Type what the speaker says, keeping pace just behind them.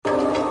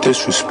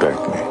Disrespect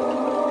me.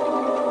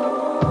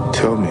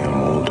 Tell me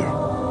I'm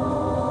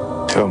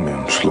older. Tell me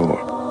I'm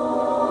slower.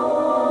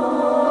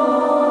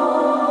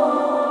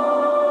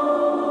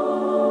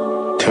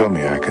 Tell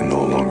me I can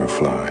no longer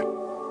fly.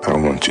 I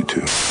don't want you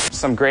to.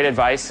 Some great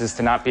advice is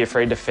to not be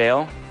afraid to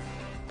fail,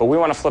 but we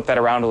want to flip that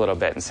around a little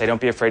bit and say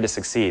don't be afraid to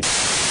succeed.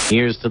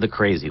 Here's to the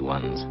crazy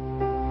ones.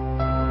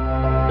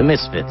 The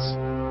misfits.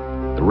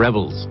 The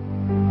rebels.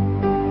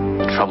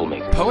 The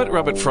troublemakers. Poet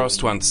Robert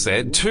Frost once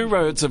said, 2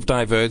 roads have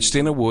diverged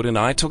in a wood and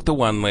I took the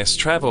one less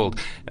travelled,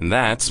 and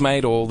that's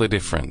made all the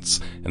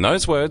difference. And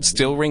those words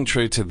still ring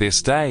true to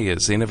this day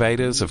as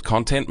innovators of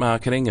content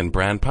marketing and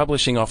brand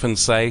publishing often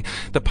say,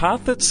 the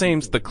path that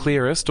seems the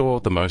clearest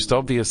or the most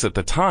obvious at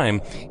the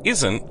time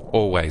isn't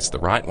always the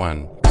right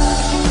one.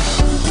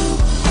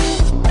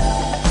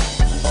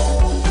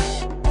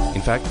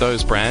 In fact,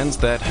 those brands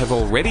that have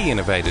already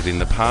innovated in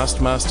the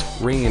past must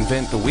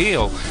reinvent the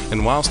wheel.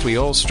 And whilst we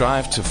all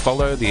strive to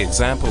follow the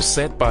examples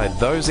set by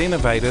those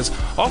innovators,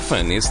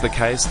 often is the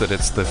case that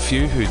it's the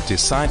few who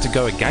decide to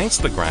go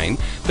against the grain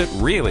that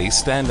really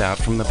stand out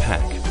from the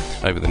pack.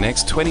 Over the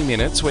next 20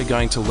 minutes, we're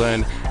going to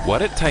learn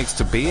what it takes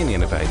to be an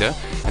innovator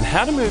and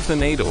how to move the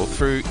needle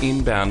through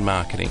inbound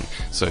marketing.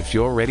 So if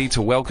you're ready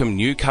to welcome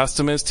new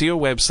customers to your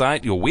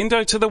website, your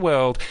window to the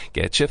world,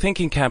 get your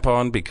thinking cap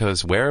on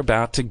because we're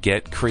about to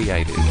get creative.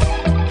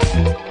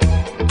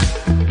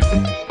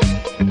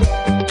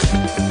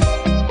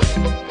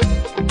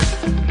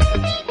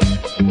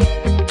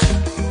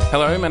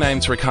 Hello, my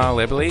name's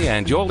Rakarl Eberly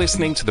and you're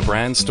listening to the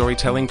Brand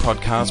Storytelling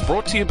Podcast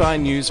brought to you by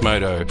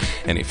Newsmodo.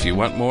 And if you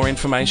want more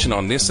information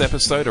on this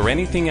episode or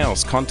anything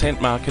else,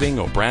 content marketing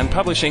or brand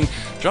publishing,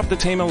 drop the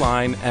team a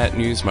line at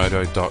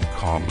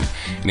newsmodo.com.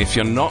 And if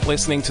you're not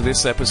listening to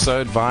this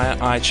episode via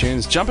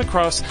iTunes, jump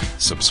across,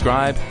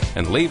 subscribe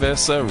and leave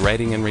us a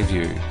rating and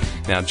review.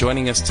 Now,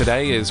 joining us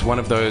today is one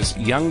of those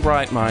young,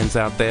 bright minds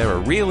out there, a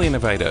real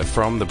innovator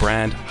from the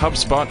brand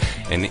HubSpot,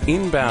 an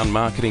inbound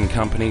marketing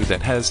company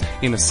that has,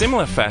 in a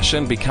similar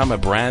fashion, become a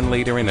brand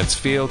leader in its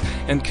field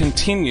and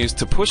continues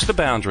to push the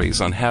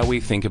boundaries on how we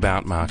think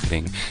about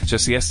marketing.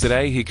 Just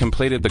yesterday, he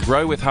completed the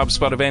Grow with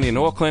HubSpot event in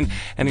Auckland,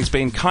 and he's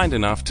been kind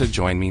enough to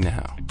join me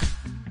now.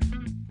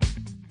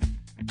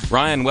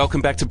 Ryan,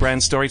 welcome back to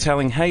Brand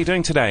Storytelling. How are you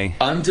doing today?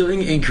 I'm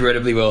doing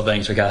incredibly well,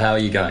 thanks, Rakarl. How are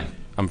you going?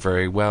 I'm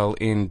very well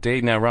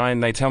indeed. Now,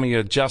 Ryan, they tell me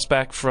you're just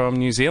back from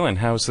New Zealand.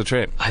 How was the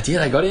trip? I did.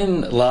 I got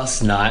in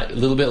last night, a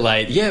little bit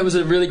late. Yeah, it was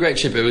a really great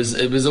trip. It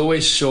was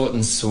always short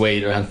and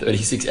sweet, around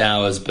 36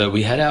 hours, but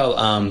we had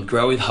our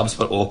Grow with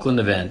HubSpot Auckland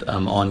event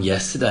on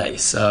yesterday.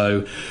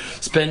 So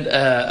spent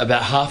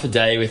about half a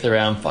day with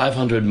around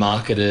 500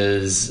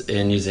 marketers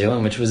in New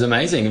Zealand, which was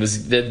amazing.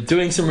 They're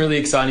doing some really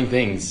exciting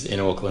things in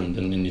Auckland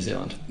and in New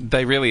Zealand.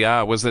 They really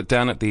are. Was it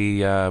down at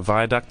the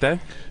viaduct there?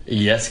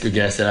 Yes, good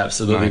guess. It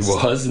absolutely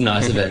was.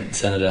 Nice event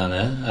centered down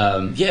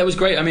there. Yeah, it was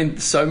great. I mean,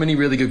 so many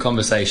really good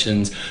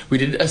conversations. We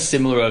did a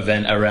similar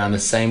event around the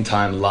same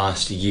time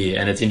last year,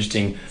 and it's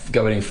interesting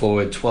going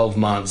forward 12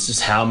 months,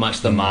 just how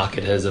much the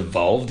market has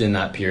evolved in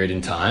that period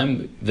in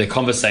time. The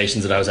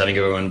conversations that I was having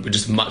with everyone were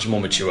just much more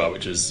mature,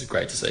 which is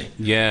great to see.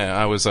 Yeah,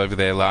 I was over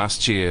there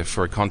last year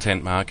for a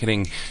content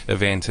marketing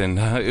event, and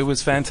it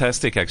was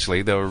fantastic,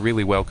 actually. They were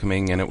really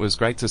welcoming, and it was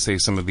great to see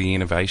some of the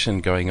innovation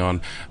going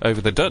on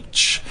over the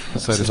Dutch,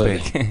 so to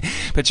speak.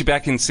 But you're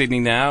back in Sydney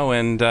now,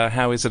 and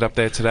how is it up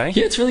there today?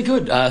 Yeah, it's really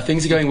good.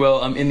 Things are going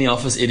well. I'm in the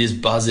office. It is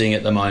buzzing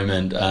at the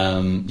moment.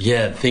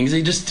 Yeah, things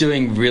are just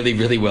doing really,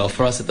 really well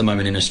for us at the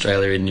moment in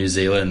Australia and New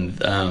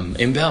Zealand.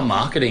 Inbound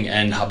marketing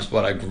and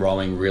HubSpot are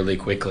growing really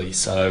quickly.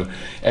 So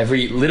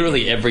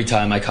literally every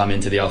time I come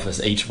into the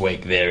office each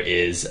week, there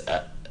is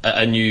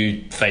a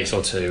new face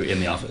or two in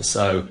the office.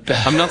 So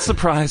I'm not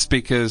surprised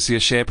because your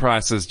share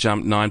price has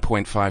jumped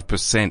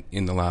 9.5%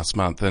 in the last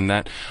month, and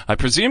that I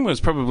presume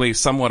was probably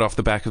somewhat off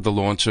the back of the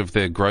launch of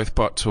the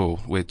GrowthBot tool,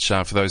 which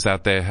for those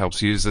out there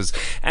helps users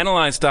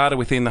analyze data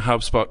within the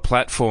HubSpot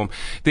platform.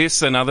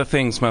 This and other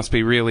things must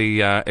be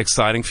really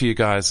exciting for you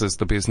guys as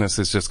the business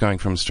is just going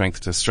from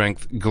strength to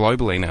strength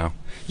globally now.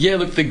 Yeah,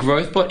 look, the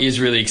GrowthBot is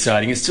really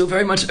exciting. It's still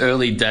very much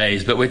early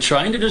days, but we're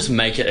trying to just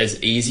make it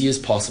as easy as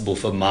possible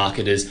for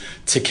marketers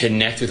to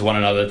connect with one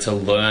another, to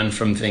learn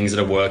from things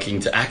that are working,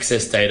 to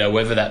access data,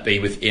 whether that be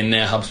within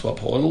their HubSpot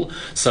portal.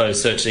 So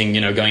searching,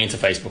 going into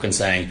Facebook and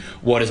saying,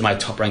 what is my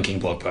top ranking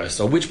blog post?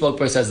 Or which blog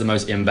post has the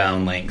most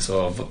inbound links,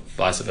 or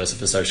vice versa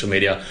for social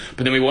media.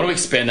 But then we want to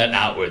expand that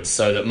outwards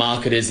so that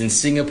marketers in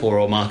Singapore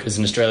or marketers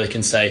in Australia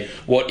can say,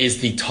 what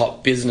is the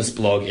top business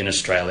blog in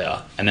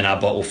Australia? And then our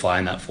bot will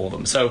find that for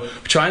them. So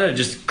we're trying to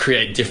just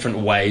create different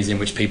ways in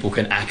which people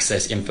can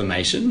access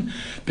information,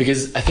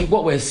 because I think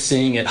what we're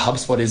seeing at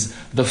HubSpot is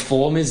the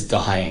 4 form is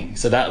dying.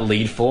 So that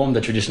lead form,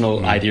 the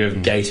traditional idea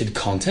of gated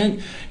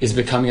content, is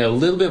becoming a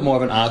little bit more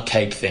of an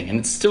archaic thing. And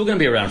it's still going to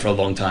be around for a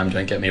long time,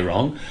 don't get me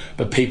wrong.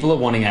 But people are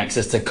wanting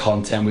access to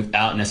content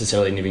without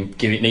necessarily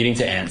needing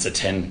to answer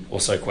 10 or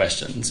so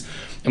questions.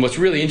 And what's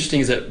really interesting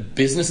is that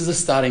businesses are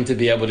starting to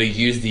be able to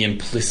use the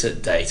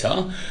implicit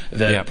data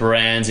that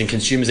brands and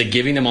consumers are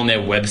giving them on their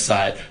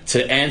website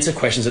to answer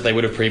questions that they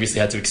would have previously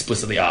had to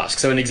explicitly ask.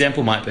 So an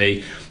example might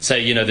be,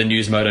 say, the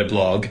News Modo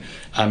blog.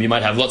 You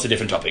might have lots of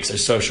different topics. So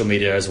social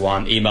media is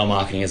one, email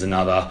marketing is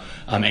another,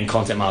 and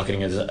content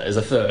marketing is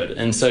a third.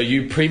 And so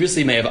you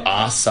previously may have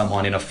asked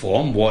someone in a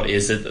form, what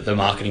is it, the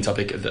marketing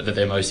topic that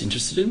they're most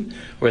interested in?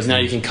 Whereas now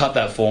you can cut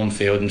that form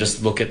field and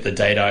just look at the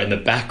data in the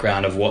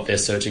background of what they're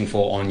searching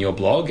for on your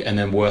blog and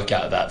then work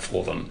out that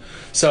for them.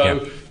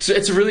 So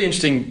it's a really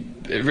interesting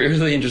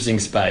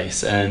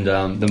space, and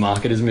the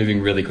market is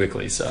moving really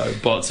quickly. So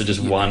bots are just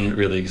one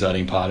really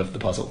exciting part of the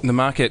puzzle. The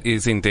market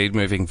is indeed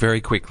moving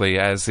very quickly,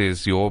 as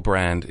is your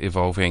brand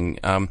evolving.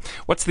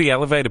 What's the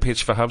elevator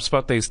pitch for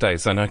HubSpot these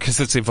days? I know because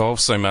it's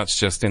evolved so much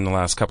just in the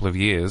last couple of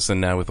years,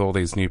 and now with all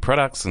these new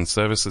products and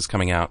services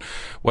coming out,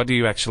 what do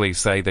you actually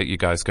say that you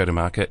guys go to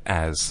market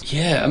as?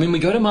 Yeah, I mean, we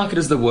go to market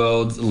as the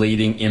world's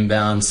leading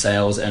inbound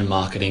sales and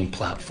marketing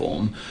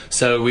platform.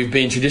 So we've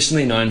been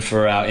traditionally known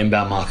for our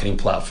inbound marketing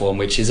platform,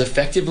 which is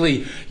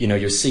effectively, your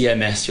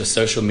CMS, your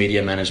social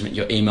media management,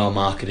 your email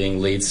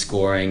marketing, lead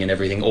scoring, and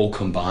everything all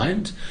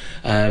combined.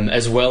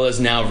 As well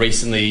as now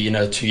recently,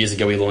 2 years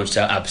ago, we launched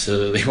our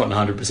absolutely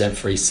 100%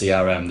 free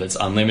CRM that's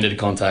unlimited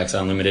contacts,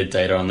 unlimited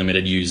data,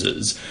 unlimited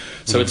users.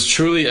 So it's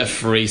truly a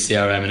free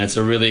CRM, and it's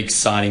a really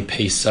exciting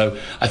piece. So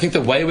I think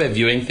the way we're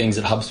viewing things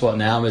at HubSpot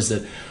now is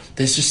that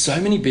there's just so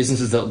many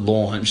businesses that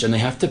launch and they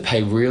have to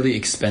pay really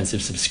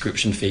expensive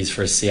subscription fees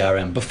for a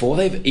CRM before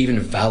they've even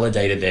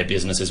validated their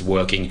business is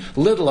working,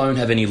 let alone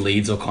have any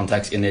leads or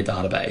contacts in their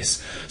database.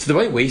 So the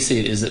way we see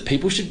it is that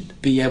people should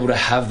be able to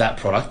have that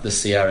product, the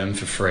CRM,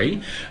 for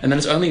free. And then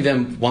it's only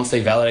then, once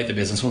they validate the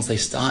business, once they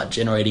start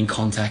generating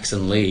contacts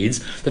and leads,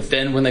 that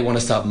then when they want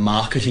to start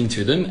marketing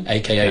to them,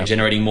 aka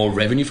generating more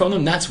revenue from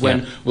them, that's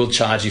when we'll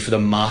charge you for the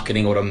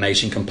marketing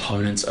automation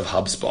components of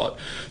HubSpot.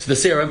 So the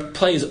CRM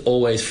play is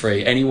always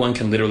free. Anyone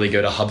can literally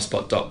go to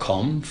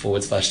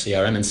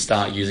HubSpot.com/CRM and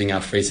start using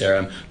our free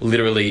CRM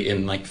literally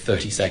in like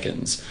 30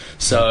 seconds.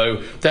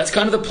 So that's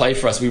kind of the play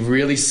for us. We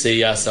really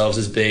see ourselves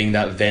as being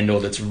that vendor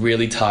that's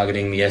really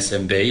targeting the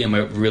SMB, and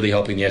we're really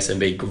helping the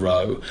SMB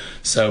grow.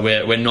 So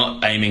we're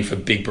not aiming for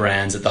big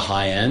brands at the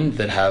high end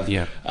that have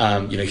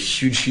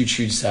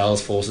huge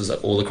sales forces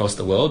all across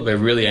the world. We're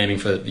really aiming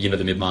for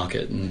the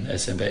mid-market and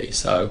SMB.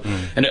 So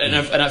and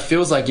it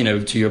feels like,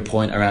 to your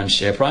point around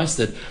share price,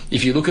 that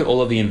if you look at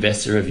all of the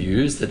investor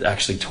reviews that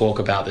actually talk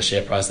about the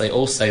share price, they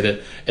all say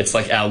that it's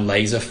like our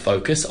laser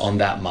focus on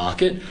that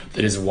market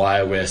that is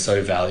why we're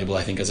so valuable,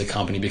 I think, as a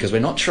company, because we're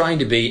not trying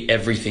to be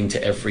everything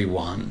to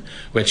everyone.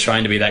 We're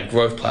trying to be that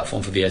growth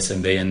platform for the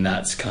SMB, and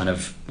that's kind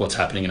of what's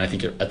happening. And I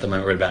think at the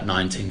moment we're at about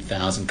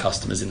 19,000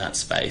 customers in that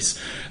space,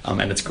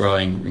 and it's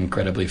growing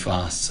incredibly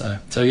fast.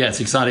 So yeah,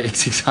 it's exciting.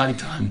 It's an exciting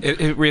time.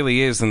 It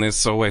really is, and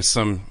there's always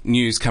some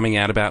news coming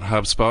out about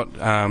HubSpot.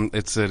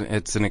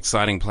 It's an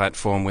exciting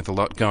platform with a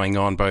lot going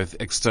on, both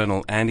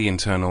external and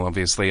internal.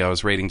 Obviously, I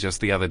was reading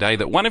just the other day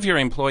that one of your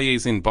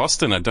employees in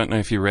Boston, I don't know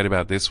if you read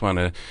about this one,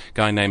 a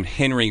guy named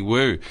Henry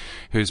Wu,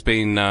 who's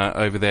been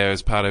over there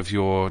as part of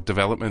your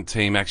development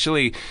team,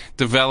 actually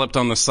developed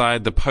on the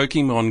side the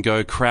Pokemon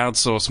Go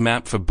crowdsource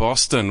map for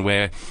Boston,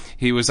 where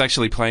he was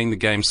actually playing the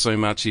game so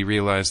much he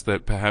realized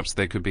that perhaps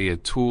there could be a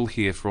tool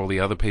here for all the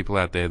other people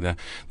out there,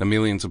 the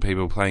millions of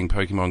people playing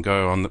Pokemon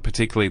Go on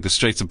particularly the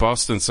streets of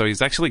Boston. So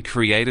he's actually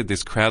created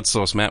this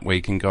crowdsource map where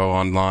you can go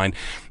online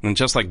and,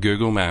 just like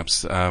Google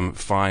Maps,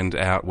 find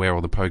out where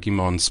all the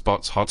Pokemon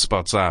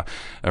hotspots are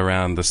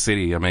around the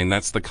city. I mean,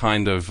 that's the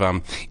kind of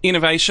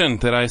innovation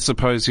that I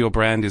suppose your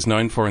brand is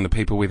known for and the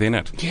people within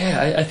it.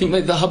 Yeah, I think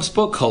the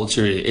HubSpot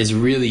culture is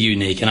really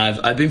unique, and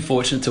I've been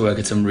fortunate to work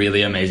at some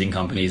really amazing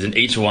companies, and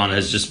each one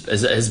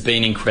has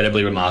been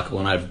incredibly remarkable,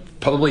 and I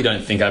probably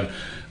don't think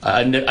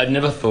I'd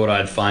never thought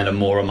I'd find a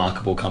more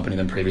remarkable company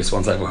than previous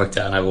ones I've worked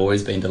at, and I've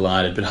always been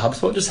delighted. But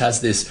HubSpot just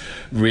has this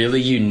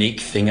really unique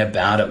thing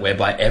about it,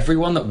 whereby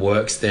everyone that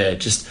works there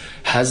just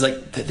has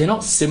they're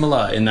not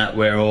similar in that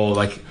we're all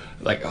like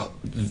I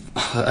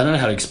don't know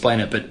how to explain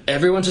it, but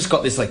everyone's just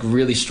got this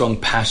really strong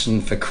passion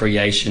for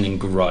creation and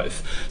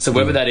growth. So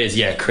whether that is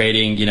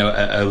creating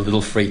a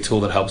little free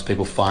tool that helps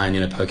people find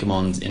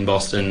Pokemon in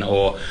Boston,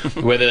 or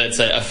whether it's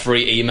a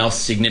free email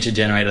signature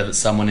generator that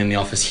someone in the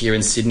office here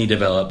in Sydney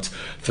developed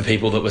for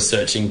people that were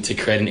searching to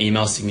create an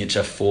email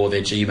signature for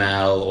their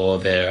Gmail or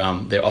their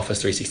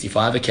Office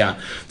 365 account.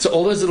 So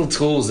all those little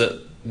tools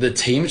that the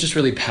team is just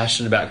really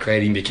passionate about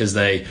creating because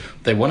they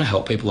want to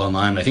help people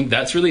online. I think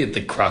that's really at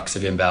the crux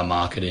of inbound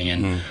marketing,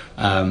 and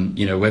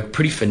we're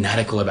pretty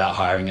fanatical about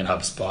hiring at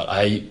HubSpot.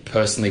 I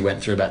personally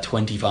went through about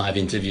 25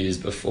 interviews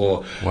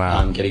before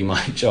getting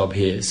my job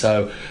here.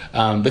 So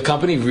the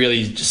company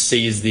really just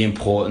sees the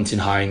importance in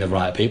hiring the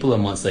right people,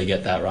 and once they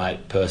get that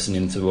right person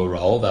into a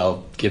role,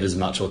 they'll give as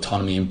much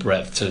autonomy and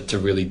breadth to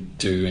really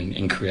do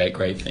and create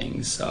great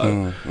things.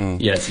 So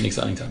yeah, it's an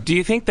exciting time. Do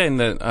you think then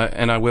that,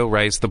 and I will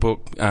raise the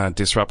book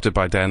Disrupted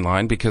by Dan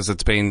Lyon, because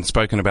it's been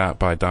spoken about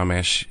by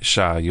Dharmesh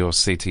Shah, your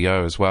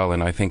CTO as well,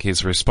 and I think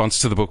his response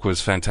to the book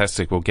was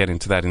fantastic. We'll get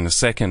into that in a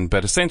second.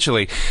 But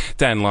essentially,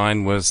 Dan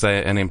Lyon was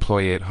an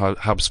employee at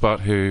HubSpot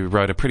who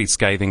wrote a pretty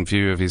scathing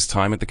view of his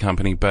time at the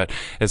company. But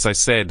as I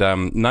said,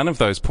 none of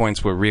those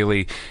points were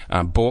really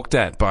balked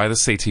at by the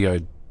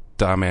CTO,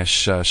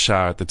 Dharmesh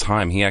Shah, at the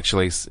time. He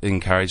actually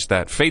encouraged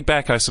that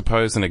feedback, I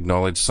suppose, and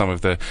acknowledged some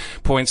of the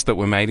points that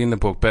were made in the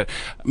book. But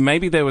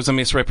maybe there was a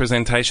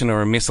misrepresentation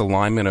or a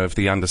misalignment of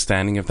the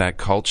understanding of that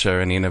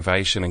culture and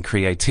innovation and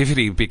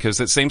creativity,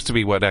 because it seems to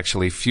be what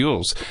actually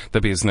fuels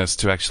the business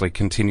to actually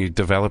continue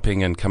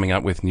developing and coming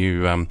up with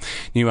new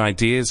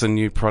ideas and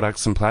new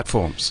products and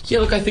platforms. Yeah,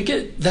 look, I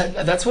think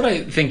that's what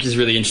I think is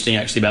really interesting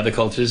actually about the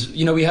culture is,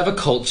 we have a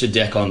culture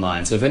deck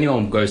online. So if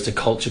anyone goes to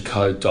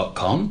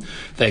culturecode.com,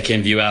 they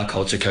can view our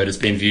culture code. Has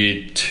been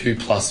viewed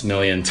 2+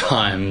 million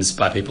times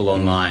by people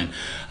online.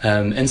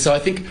 And so I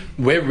think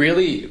we're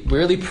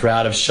really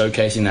proud of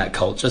showcasing that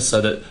culture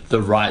so that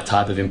the right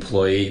type of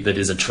employee that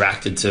is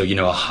attracted to,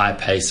 a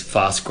high-paced,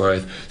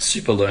 fast-growth,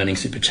 super learning,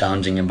 super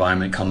challenging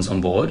environment comes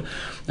on board.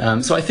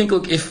 So I think,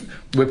 look, if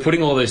we're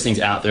putting all those things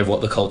out there of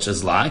what the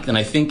culture's like, then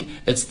I think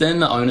it's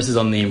then the onus is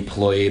on the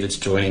employee that's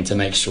joining to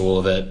make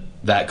sure that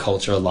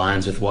culture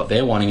aligns with what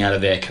they're wanting out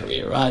of their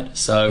career, right?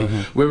 So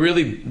we're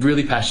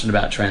really passionate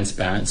about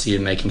transparency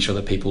and making sure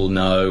that people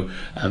know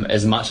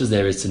as much as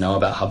there is to know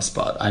about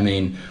HubSpot. I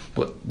mean,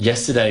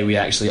 yesterday we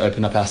actually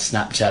opened up our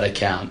Snapchat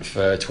account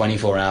for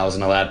 24 hours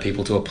and allowed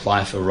people to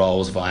apply for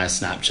roles via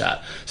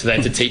Snapchat. So they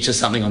had to teach us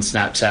something on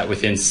Snapchat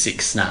within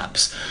 6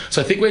 snaps.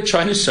 So I think we're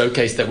trying to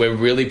showcase that we're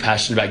really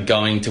passionate about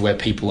going to where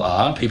people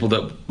are, people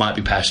that might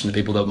be passionate,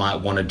 people that might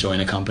want to join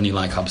a company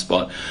like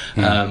HubSpot.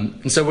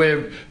 And so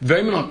we're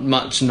very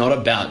much not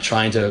about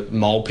trying to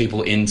mold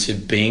people into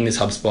being this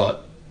HubSpot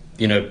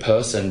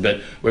person, but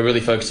we're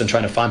really focused on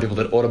trying to find people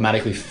that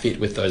automatically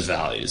fit with those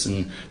values.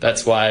 And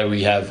that's why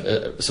we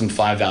have some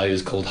 5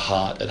 values called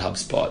HEART at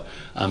HubSpot.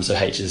 So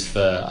H is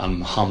for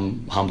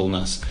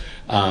humbleness,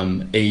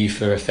 E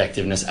for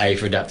effectiveness, A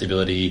for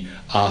adaptability,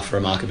 R for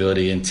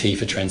remarkability, and T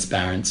for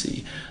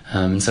transparency.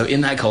 So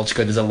in that culture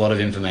code, there's a lot of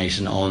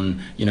information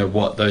on,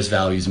 what those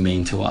values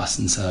mean to us.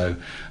 And so,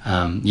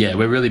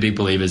 we're really big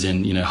believers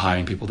in,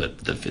 hiring people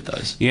that fit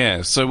those.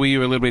 Yeah. So were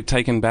you a little bit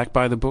taken back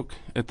by the book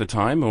at the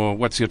time, or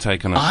what's your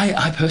take on it?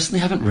 I personally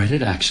haven't read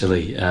it,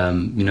 actually.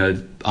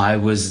 I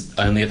was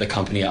only at the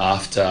company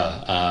after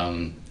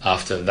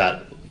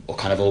that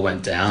kind of all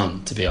went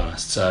down, to be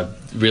honest. So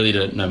really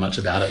don't know much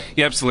about it.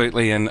 Yeah,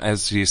 absolutely. And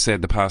as you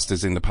said, the past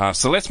is in the past.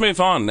 So let's move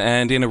on.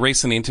 And in a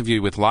recent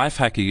interview with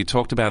Lifehacker, you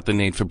talked about the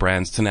need for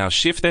brands to now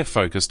shift their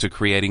focus to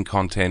creating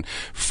content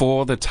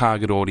for the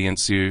target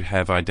audience you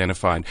have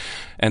identified.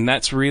 And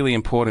that's really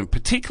important,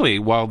 particularly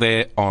while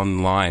they're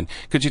online.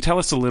 Could you tell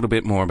us a little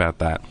bit more about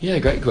that? Yeah,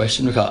 great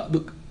question, Ricard.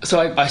 Look, so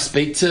I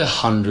speak to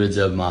hundreds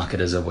of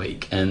marketers a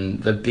week.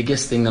 And the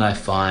biggest thing that I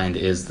find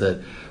is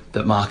that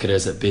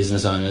marketers, that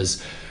business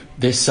owners,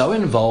 they're so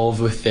involved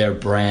with their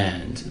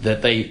brand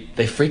that they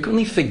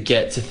frequently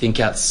forget to think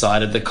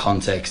outside of the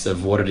context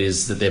of what it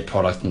is that their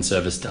product and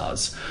service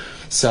does.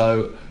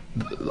 So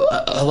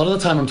a lot of the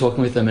time I'm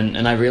talking with them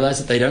and I realize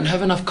that they don't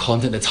have enough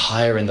content that's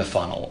higher in the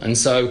funnel. And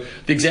so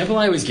the example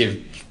I always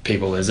give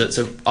people is that,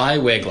 so I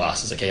wear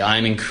glasses, okay? I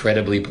am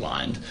incredibly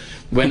blind.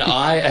 When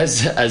I,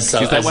 is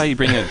that why you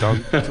bring a dog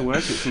to work?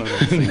 It's not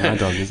a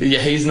dog, is it? Yeah,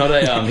 he's not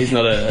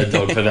a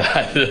dog for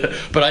that.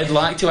 But I'd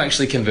like to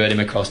actually convert him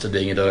across to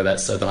being a dog.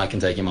 That's so that I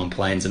can take him on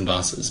planes and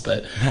buses.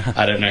 But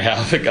I don't know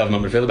how the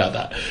government would feel about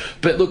that.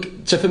 But look,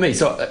 so for me,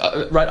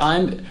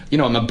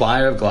 I'm a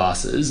buyer of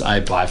glasses.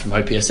 I buy from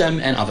OPSM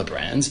and other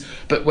brands.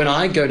 But when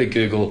I go to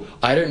Google,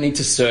 I don't need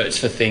to search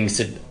for things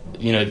to,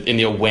 in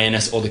the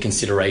awareness or the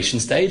consideration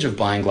stage of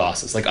buying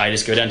glasses. Like I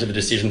just go down to the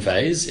decision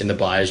phase in the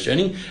buyer's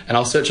journey and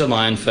I'll search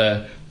online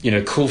for,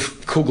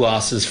 cool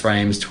glasses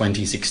frames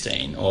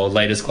 2016 or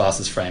latest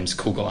glasses frames,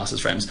 cool glasses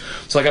frames.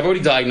 So I've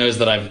already diagnosed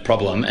that I have a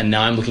problem and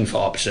now I'm looking for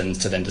options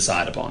to then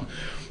decide upon.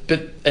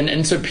 But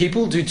and so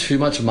people do too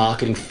much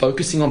marketing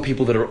focusing on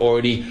people that are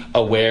already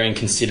aware and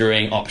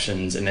considering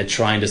options and they're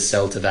trying to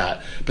sell to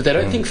that. But they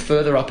don't think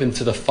further up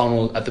into the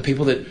funnel at the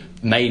people that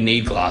may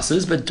need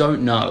glasses but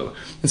don't know.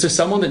 And so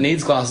someone that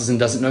needs glasses and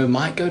doesn't know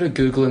might go to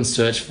Google and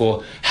search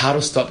for how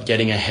to stop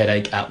getting a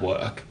headache at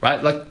work,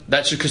 right? Like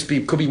that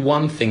could be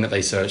one thing that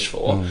they search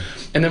for.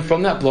 And then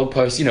from that blog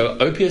post,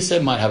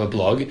 OPSM might have a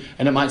blog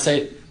and it might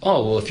say,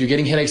 oh, well, if you're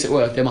getting headaches at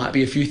work, there might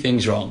be a few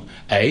things wrong.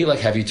 A, like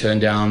have you turned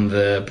down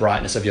the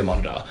brightness of your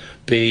monitor?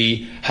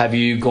 B, have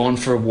you gone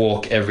for a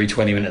walk every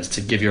 20 minutes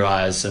to give your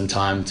eyes some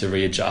time to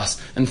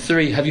readjust? And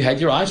 3, have you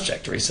had your eyes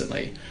checked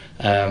recently?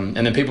 And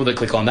then people that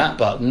click on that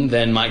button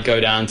then might go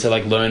down to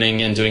like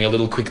learning and doing a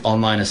little quick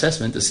online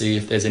assessment to see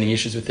if there's any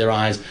issues with their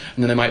eyes,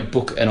 and then they might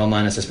book an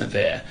online assessment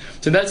there.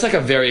 So that's like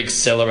a very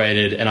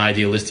accelerated and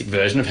idealistic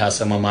version of how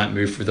someone might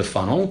move through the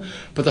funnel.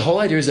 But the whole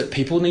idea is that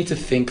people need to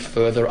think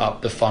further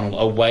up the funnel,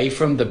 away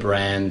from the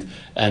brand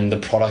and the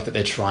product that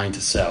they're trying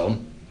to sell.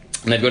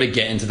 And they've got to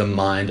get into the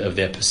mind of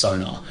their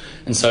persona.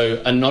 And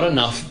so not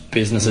enough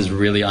businesses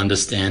really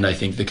understand, I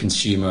think, the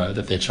consumer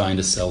that they're trying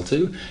to sell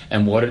to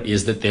and what it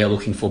is that they're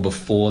looking for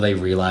before they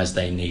realize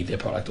they need their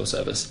product or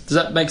service. Does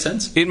that make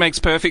sense? It makes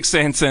perfect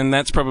sense, and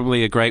that's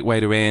probably a great way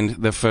to end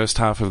the first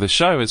half of the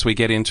show as we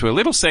get into a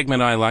little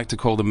segment I like to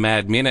call the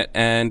Mad Minute.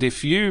 And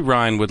if you,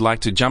 Ryan, would like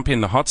to jump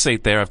in the hot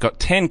seat there, I've got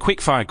 10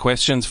 quickfire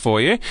questions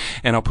for you,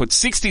 and I'll put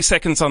 60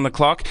 seconds on the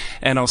clock,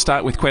 and I'll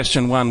start with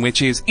question 1,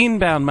 which is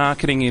inbound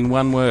marketing in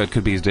one word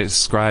could be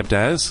described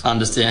as...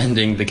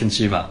 Understanding the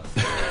consumer.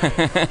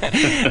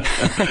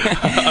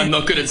 I'm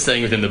not good at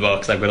staying within the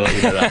box. I've got to let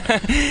you know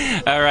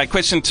that. All right,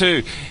 question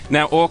 2.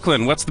 Now,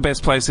 Auckland. What's the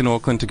best place in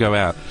Auckland to go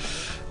out?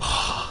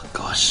 Oh,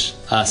 gosh.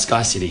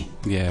 Sky City.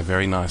 Yeah,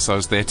 very nice. I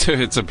was there too.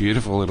 It's a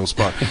beautiful little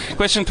spot.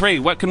 Question 3.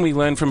 What can we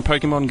learn from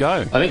Pokemon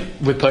Go? I think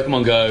with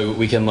Pokemon Go,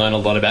 we can learn a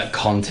lot about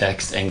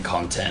context and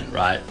content,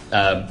 right?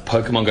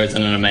 Pokemon Go's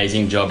done an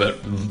amazing job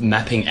at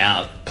mapping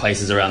out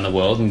places around the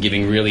world and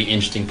giving really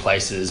interesting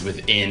places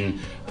within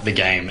the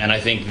game. And I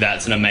think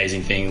that's an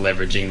amazing thing,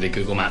 leveraging the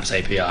Google Maps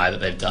API that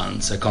they've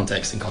done. So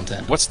context and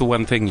content. What's the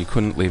one thing you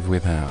couldn't live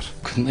without?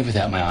 Couldn't live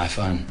without my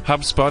iPhone.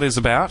 HubSpot is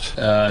about?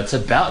 It's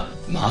about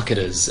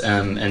marketers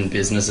and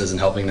businesses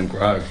and helping them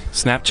grow.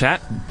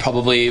 Snapchat?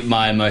 Probably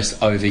my most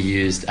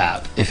overused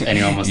app. If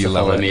anyone wants to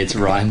follow me, it's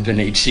Ryan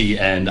Benici,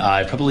 and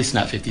I probably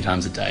snap 50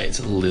 times a day. It's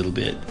a little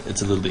bit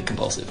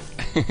compulsive.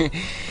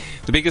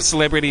 The biggest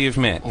celebrity you've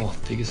met? Oh,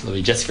 biggest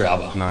celebrity, Jessica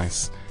Alba.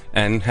 Nice.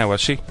 And how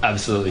was she?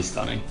 Absolutely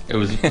stunning. It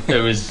was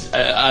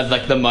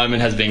like the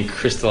moment has been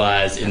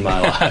crystallized in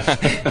my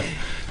life.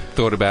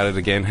 Thought about it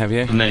again, have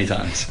you? Many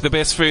times. The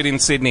best food in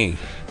Sydney?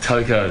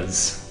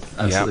 Coco's.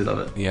 Absolutely love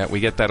it. Yeah, we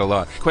get that a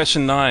lot.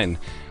 Question 9.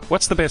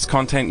 What's the best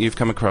content you've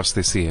come across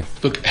this year?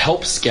 Look,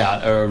 Help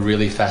Scout are a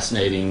really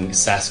fascinating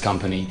SaaS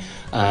company,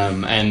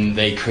 and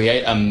they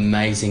create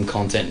amazing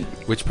content.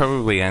 Which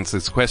probably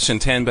answers question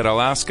 10, but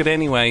I'll ask it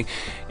anyway.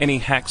 Any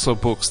hacks or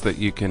books that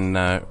you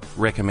can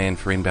recommend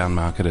for inbound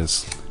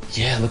marketers?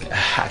 Yeah, look,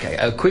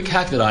 a quick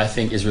hack that I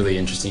think is really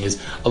interesting is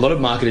a lot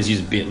of marketers use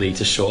Bitly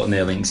to shorten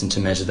their links and to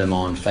measure them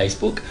on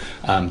Facebook,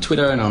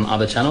 Twitter, and on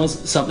other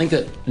channels. Something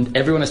that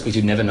everyone I speak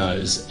to never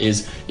knows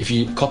is if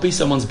you copy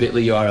someone's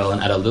Bitly URL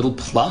and add a little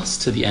plus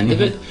to the end of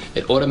it,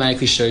 it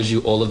automatically shows you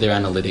all of their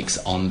analytics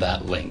on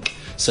that link.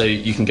 So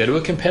you can go to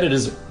a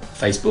competitor's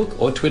Facebook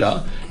or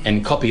Twitter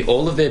and copy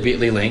all of their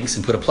Bitly links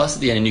and put a plus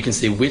at the end, and you can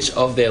see which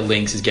of their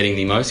links is getting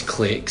the most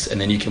clicks, and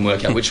then you can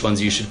work out which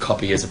ones you should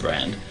copy as a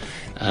brand.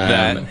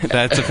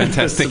 That's a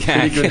fantastic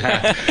hack. Good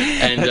hack.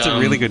 And, that's a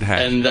really good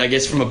hack. And I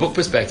guess from a book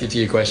perspective, to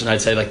your question, I'd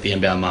say like the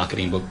Inbound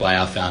Marketing book by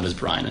our founders,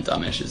 Brian and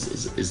Dharmesh,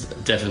 is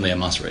definitely a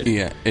must-read.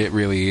 Yeah, it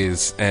really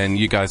is. And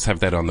you guys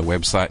have that on the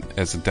website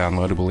as a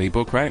downloadable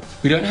ebook, right?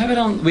 We don't have it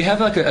on... We have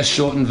like a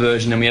shortened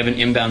version, and we have an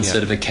inbound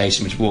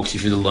certification which walks you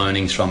through the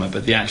learnings from it,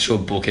 but the actual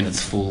book in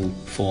its full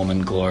form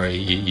and glory,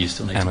 you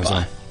still need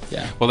Amazon. to buy.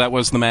 Yeah. Well, that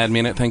was the Mad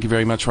Minute. Thank you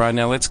very much, Ryan.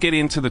 Now, let's get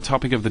into the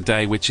topic of the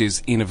day, which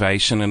is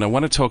innovation. And I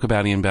want to talk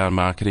about inbound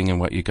marketing and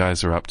what you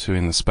guys are up to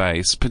in the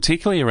space,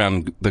 particularly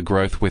around the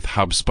Growth with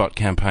HubSpot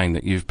campaign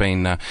that you've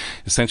been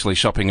essentially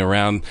shopping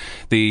around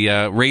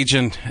the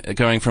region,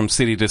 going from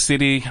city to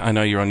city. I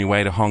know you're on your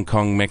way to Hong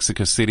Kong,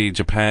 Mexico City,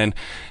 Japan,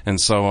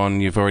 and so on.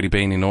 You've already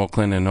been in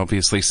Auckland and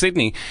obviously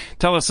Sydney.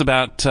 Tell us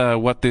about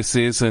what this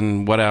is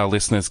and what our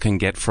listeners can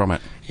get from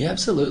it. Yeah,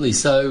 absolutely.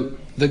 So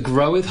the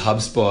Grow with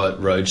HubSpot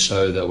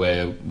roadshow that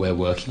we're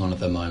working on at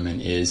the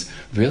moment is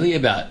really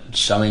about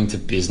showing to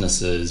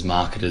businesses,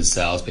 marketers,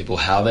 salespeople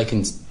how they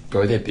can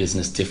grow their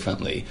business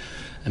differently.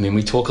 I mean,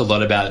 we talk a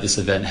lot about at this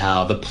event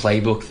how the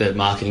playbook that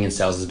marketing and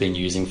sales has been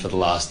using for the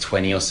last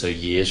 20 or so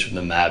years from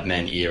the Mad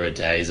Men era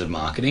days of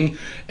marketing,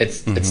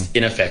 it's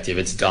ineffective,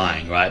 it's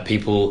dying, right?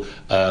 People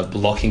are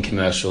blocking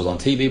commercials on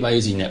TV by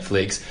using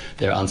Netflix,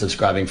 they're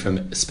unsubscribing from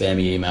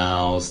spammy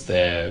emails,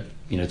 they're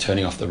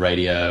turning off the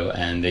radio,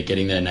 and they're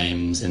getting their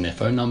names and their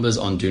phone numbers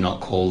on do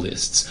not call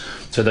lists.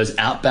 So those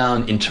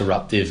outbound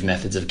interruptive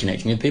methods of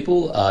connecting with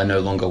people are no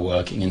longer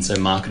working. And so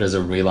marketers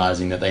are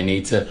realizing that they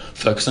need to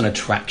focus on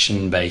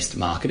attraction-based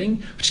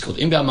marketing, which is called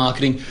inbound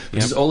marketing,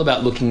 which is all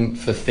about looking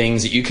for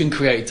things that you can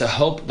create to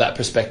help that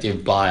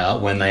prospective buyer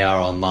when they are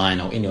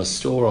online or in your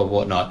store or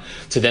whatnot,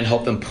 to then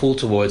help them pull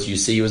towards you,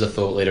 see you as a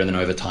thought leader, and then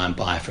over time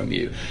buy from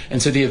you.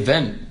 And so the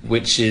event,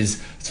 which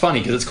is, it's funny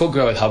because it's called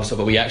Grow with HubSpot,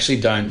 but we actually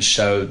don't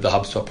show the HubSpot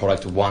HubSpot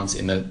product once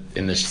in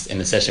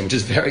the session, which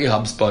is a very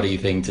HubSpot-y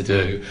thing to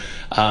do.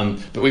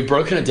 But we've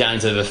broken it down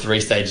into the 3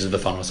 stages of the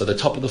funnel. So the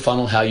top of the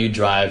funnel, how you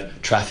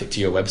drive traffic to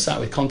your website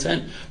with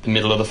content. The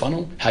middle of the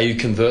funnel, how you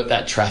convert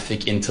that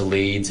traffic into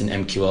leads and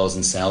MQLs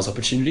and sales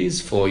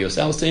opportunities for your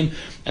sales team.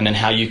 And then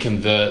how you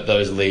convert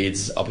those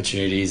leads,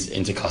 opportunities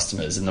into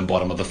customers in the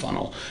bottom of the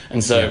funnel.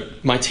 And so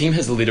my team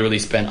has literally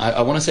spent,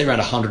 I want to say, around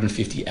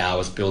 150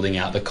 hours building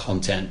out the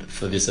content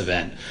for this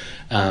event.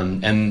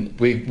 And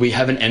we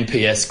have an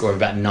NPS score of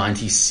about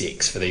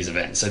 96 for these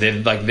events. So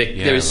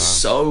there is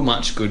so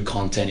much good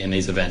content in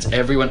these events.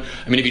 Everyone,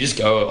 I mean, if you just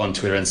go on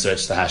Twitter and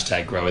search the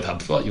hashtag Grow with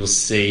HubSpot, you'll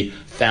see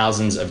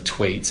thousands of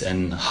tweets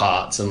and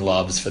hearts and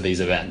loves for these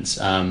events.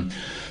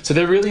 So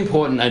they're really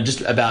important,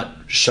 just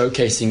about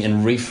showcasing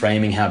and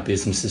reframing how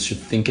businesses should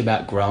think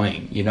about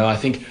growing. You know, I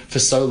think for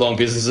so long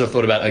businesses have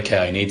thought about,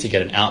 okay, I need to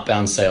get an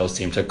outbound sales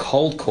team to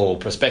cold call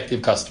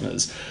prospective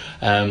customers.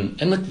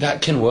 And look,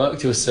 that can work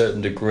to a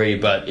certain degree,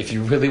 but if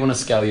you really want to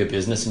scale your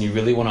business and you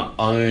really want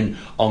to own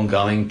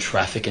ongoing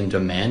traffic and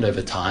demand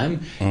over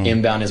time,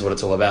 inbound is what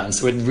it's all about. And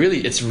so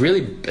it's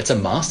a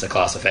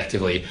masterclass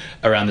effectively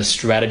around the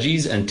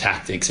strategies and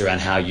tactics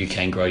around how you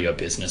can grow your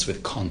business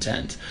with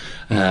content.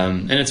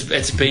 And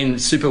it's been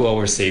super well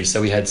received.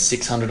 So we had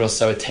 600 or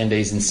so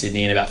attendees in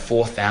Sydney and about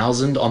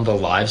 4,000 on the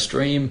live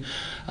stream.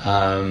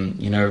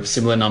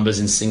 Similar numbers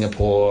in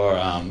Singapore,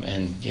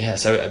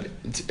 so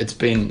it's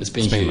been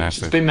huge.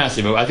 Massive. It's been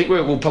massive. I think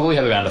we'll probably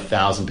have around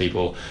 1,000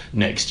 people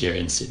next year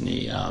in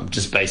Sydney,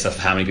 just based off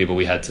how many people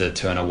we had to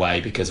turn away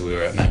because we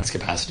were at max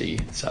capacity.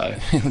 So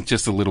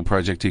just a little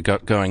project you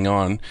got going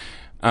on.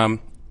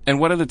 And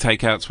what are the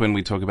takeouts when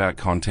we talk about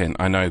content?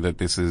 I know that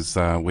this is,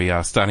 we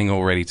are starting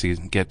already to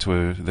get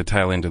to the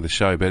tail end of the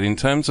show, but in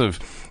terms of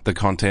the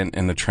content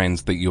and the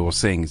trends that you're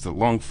seeing, is it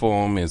long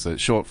form? Is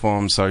it short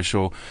form,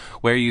 social?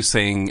 Where are you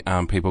seeing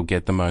people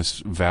get the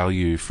most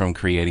value from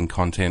creating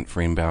content for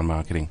inbound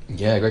marketing?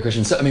 Yeah, great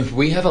question. So, I mean,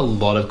 we have a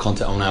lot of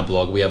content on our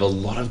blog. We have a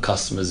lot of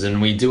customers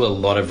and we do a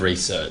lot of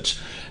research.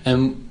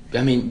 And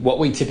I mean, what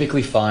we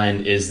typically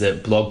find is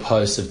that blog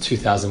posts of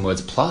 2,000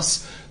 words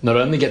plus not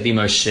only get the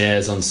most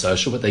shares on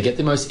social, but they get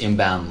the most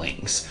inbound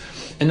links.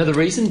 And the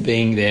reason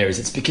being there is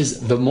it's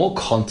because the more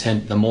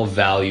content, the more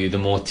value, the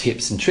more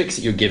tips and tricks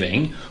that you're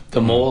giving, the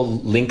more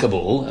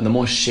linkable and the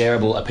more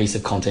shareable a piece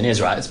of content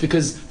is, right? It's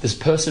because this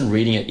person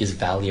reading it is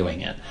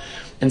valuing it.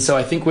 And so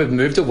I think we've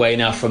moved away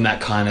now from that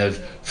kind of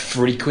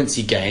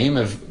frequency game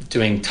of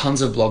doing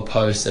tons of blog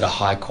posts at a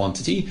high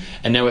quantity.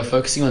 And now we're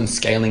focusing on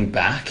scaling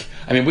back.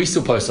 I mean, we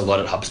still post a lot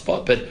at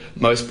HubSpot, but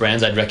most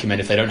brands I'd recommend,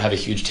 if they don't have a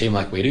huge team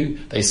like we do,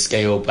 they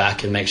scale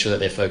back and make sure that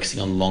they're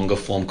focusing on longer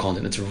form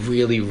content that's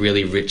really,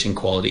 really rich in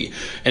quality.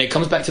 And it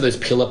comes back to those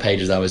pillar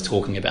pages I was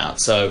talking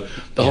about. So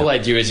the whole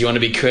idea is you want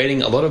to be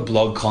creating a lot of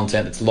blog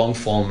content that's long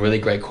form, really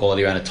great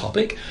quality around a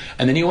topic.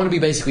 And then you want to be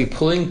basically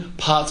pulling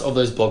parts of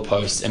those blog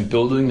posts and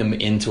building them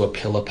into a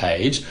pillar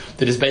page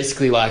that is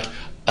basically like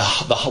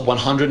the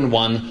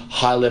 101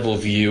 high-level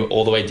view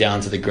all the way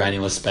down to the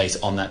granular space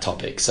on that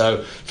topic.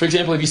 So, for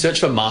example, if you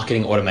search for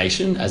marketing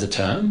automation as a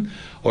term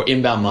or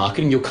inbound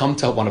marketing, you'll come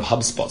to one of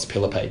HubSpot's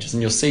pillar pages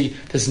and you'll see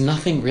there's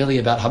nothing really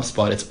about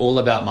HubSpot. It's all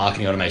about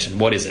marketing automation.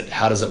 What is it?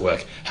 How does it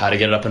work? How to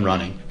get it up and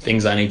running?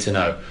 Things I need to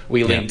know.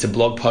 We link to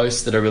blog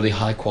posts that are really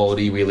high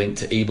quality. We link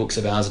to ebooks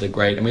of ours that are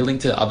great. And we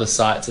link to other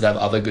sites that have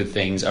other good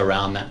things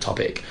around that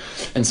topic.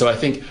 And so I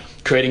think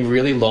creating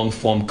really long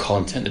form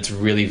content that's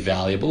really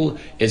valuable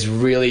is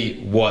really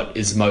what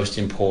is most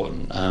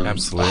important.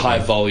 Absolutely. A high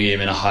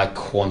volume and a high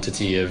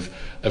quantity of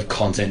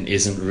content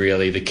isn't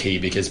really the key,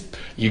 because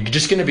you're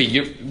just going to be,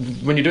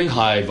 when you're doing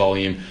high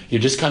volume,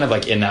 you're just kind of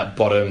like in that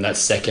bottom, that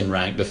second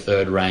rank, the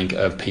third rank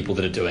of people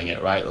that are doing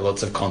it, right?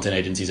 Lots of content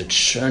agencies are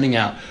churning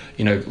out,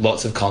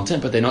 lots of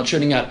content, but they're not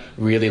churning out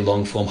really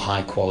long form,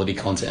 high quality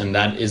content. And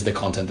that is the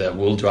content that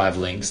will drive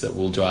links, that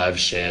will drive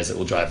shares, that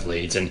will drive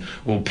leads, and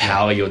will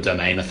power your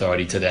domain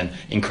authority to then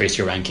increase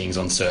your rankings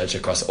on search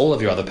across all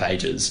of your other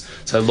pages.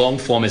 So long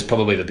form is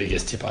probably the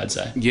biggest tip, I'd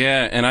say.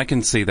 Yeah, and I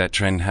can see that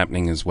trend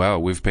happening as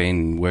well. We've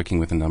been working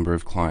with a number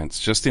of clients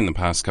just in the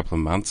past couple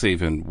of months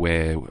even,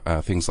 where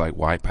things like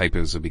white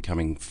papers are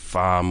becoming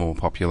far more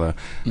popular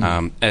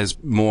as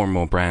more and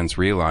more brands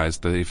realize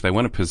that if they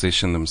want to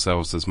position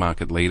themselves as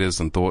market leaders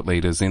and thought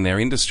leaders in their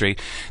industry,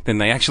 then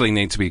they actually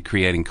need to be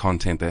creating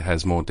content that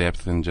has more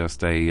depth than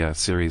just a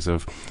series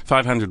of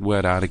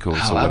 500-word articles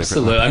or whatever.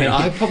 Absolutely. I mean,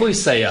 I'd probably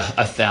say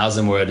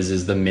 1,000 words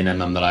is the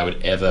minimum that I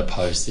would ever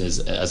post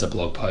as a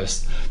blog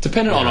post,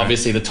 depending on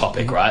obviously the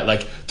topic, right?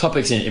 Like,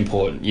 topics are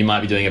important. You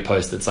might be doing a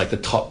post that's like the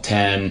top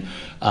 10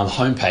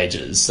 home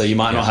pages, so you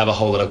might not have a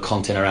whole lot of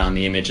content around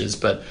the images.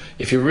 But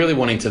if you're really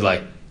wanting to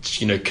like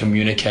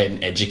communicate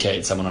and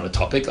educate someone on a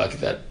topic, like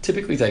that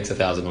typically takes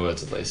 1,000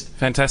 words at least.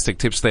 Fantastic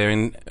tips there.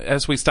 And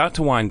as we start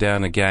to wind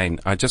down again,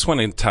 I just want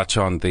to touch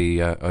on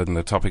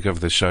the topic of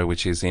the show,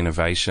 which is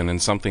innovation,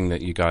 and something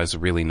that you guys are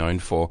really known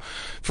for.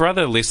 For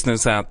other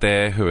listeners out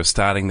there who are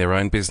starting their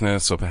own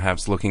business or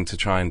perhaps looking to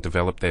try and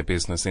develop their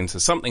business into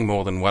something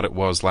more than what it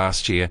was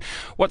last year,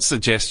 what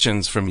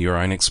suggestions from your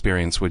own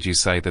experience would you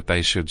say that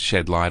they should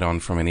shed light on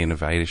from an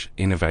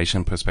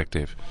innovation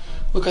perspective?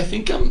 Look, I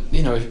think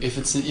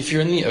if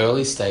you're in the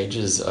early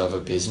stages of a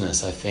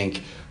business, I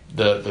think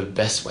the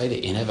best way to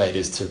innovate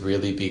is to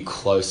really be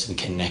close and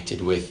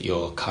connected with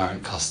your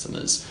current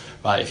customers,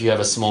 right? If you have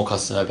a small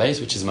customer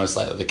base, which is most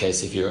likely the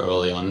case if you're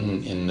early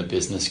on in the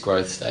business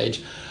growth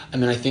stage,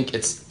 I think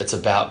it's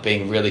about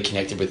being really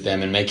connected with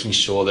them and making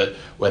sure that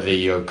whether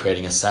you're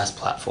creating a SaaS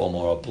platform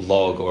or a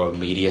blog or a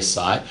media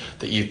site,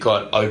 that you've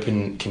got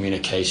open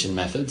communication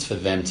methods for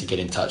them to get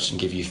in touch and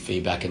give you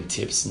feedback and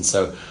tips. And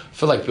so I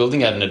feel like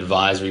building out an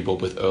advisory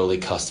board with early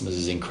customers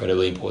is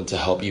incredibly important to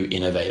help you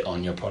innovate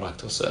on your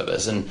product or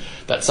service. And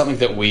that's something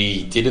that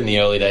we did in the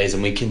early days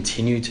and we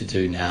continue to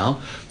do now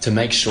to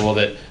make sure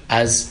that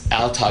as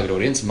our target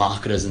audience,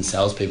 marketers and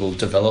salespeople,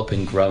 develop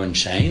and grow and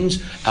change,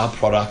 our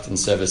product and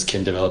service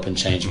can develop and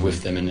change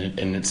with them,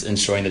 and it's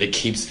ensuring that it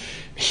keeps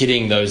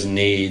hitting those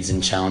needs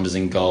and challenges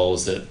and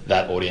goals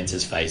that audience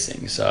is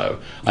facing. So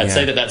I'd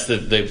say that's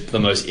the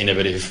most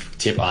innovative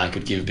tip I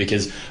could give,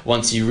 because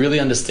once you really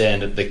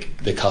understand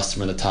the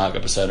customer and the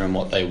target persona and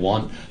what they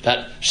want,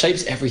 that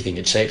shapes everything.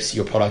 It shapes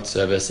your product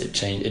service,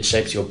 it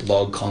shapes your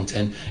blog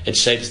content, it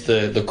shapes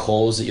the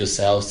calls that your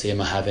sales team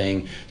are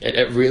having.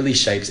 It really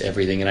shapes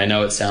everything. And I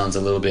know it sounds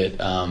a little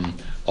bit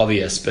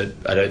obvious, but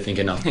I don't think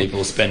enough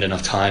people spend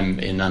enough time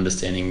in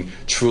understanding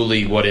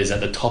truly what is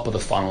at the top of the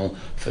funnel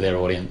for their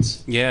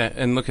audience. Yeah,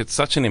 and look, it's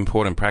such an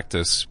important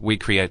practice. We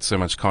create so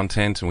much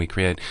content and we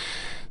create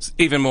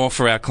even more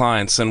for our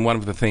clients, and one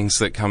of the things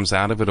that comes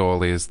out of it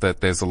all is that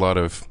there's a lot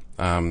of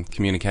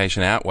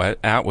communication,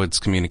 outwards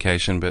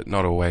communication, but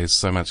not always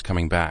so much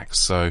coming back.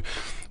 So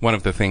one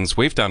of the things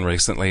we've done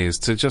recently is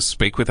to just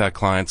speak with our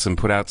clients and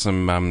put out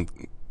some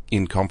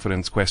in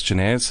confidence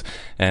questionnaires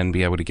and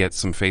be able to get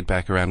some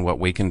feedback around what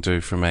we can do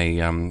from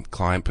a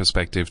client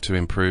perspective to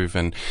improve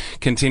and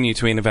continue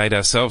to innovate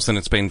ourselves. And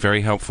it's been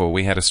very helpful.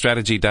 We had a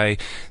strategy day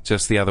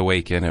just the other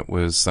week, and it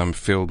was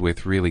filled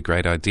with really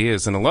great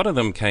ideas. And a lot of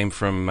them came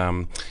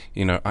from,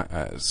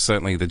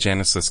 certainly the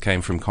genesis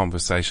came from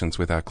conversations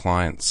with our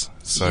clients.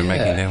 So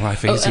making their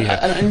life easier.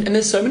 And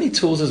there's so many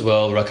tools as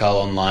well, Raquel,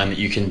 online that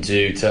you can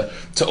do to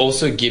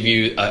also give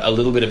you a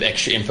little bit of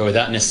extra info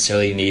without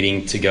necessarily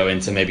needing to go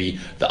into maybe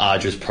the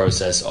arduous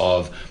process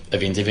of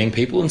interviewing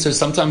people. And so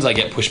sometimes I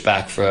get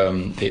pushback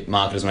from the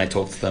marketers when I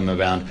talk to them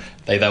around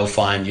they'll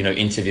find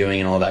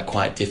interviewing and all that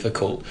quite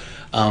difficult.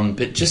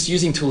 But just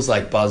using tools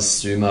like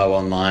BuzzSumo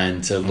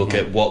online to look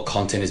at what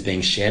content is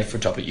being shared for a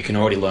topic, you can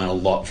already learn a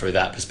lot through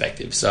that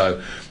perspective.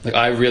 So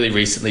I really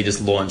recently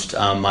just launched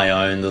my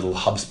own little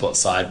HubSpot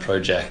side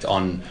project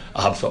on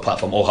a HubSpot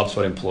platform. All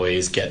HubSpot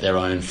employees get their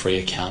own free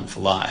account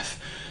for life.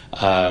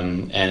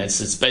 And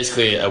it's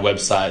basically a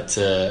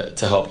website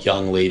to help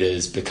young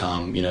leaders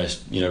become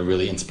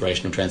really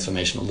inspirational,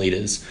 transformational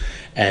leaders,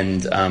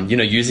 and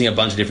using a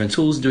bunch of different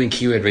tools, doing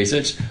keyword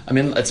research.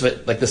 It's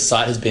like the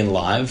site has been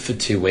live for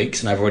 2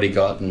 weeks and I've already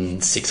gotten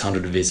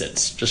 600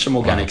 visits just from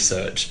organic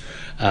search.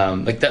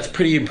 That's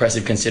pretty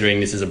impressive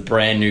considering this is a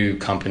brand new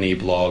company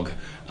blog.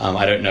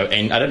 I don't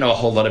know a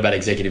whole lot about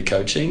executive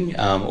coaching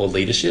or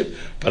leadership,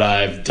 but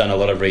I've done a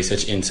lot of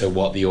research into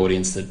what the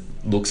audience that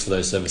looks for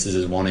those services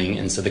is wanting,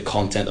 and so the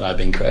content that I've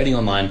been creating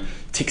online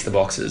ticks the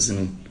boxes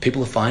and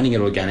people are finding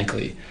it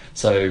organically.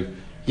 So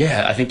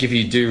I think if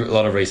you do a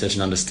lot of research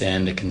and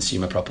understand the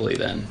consumer properly,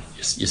 then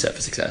you're set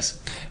for success.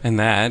 And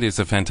that is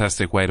a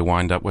fantastic way to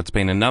wind up what's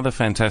been another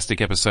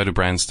fantastic episode of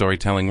Brand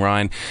Storytelling.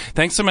 Ryan,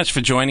 thanks so much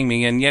for joining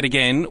me. And yet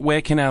again,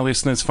 where can our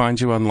listeners find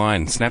you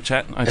online?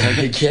 Snapchat, I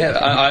take it?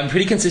 I'm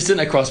pretty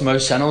consistent across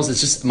most channels. It's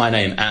just my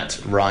name,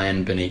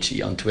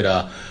 @RyanBenici on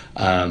Twitter,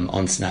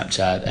 on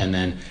Snapchat, and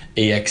then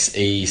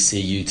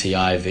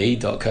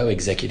executiv.co,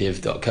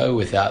 executive.co,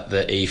 without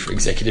the E for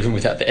executive and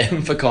without the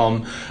M for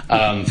com,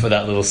 for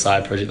that little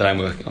side project that I'm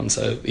working on.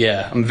 So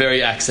I'm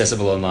very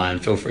accessible online.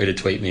 Feel free to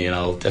tweet me and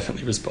I'll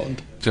definitely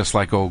respond. Just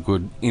like all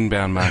good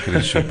inbound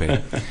marketers should be.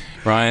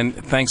 Ryan,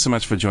 thanks so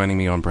much for joining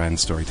me on Brand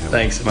Storytelling.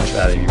 Thanks so much for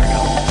having me,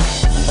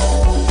 Raquel.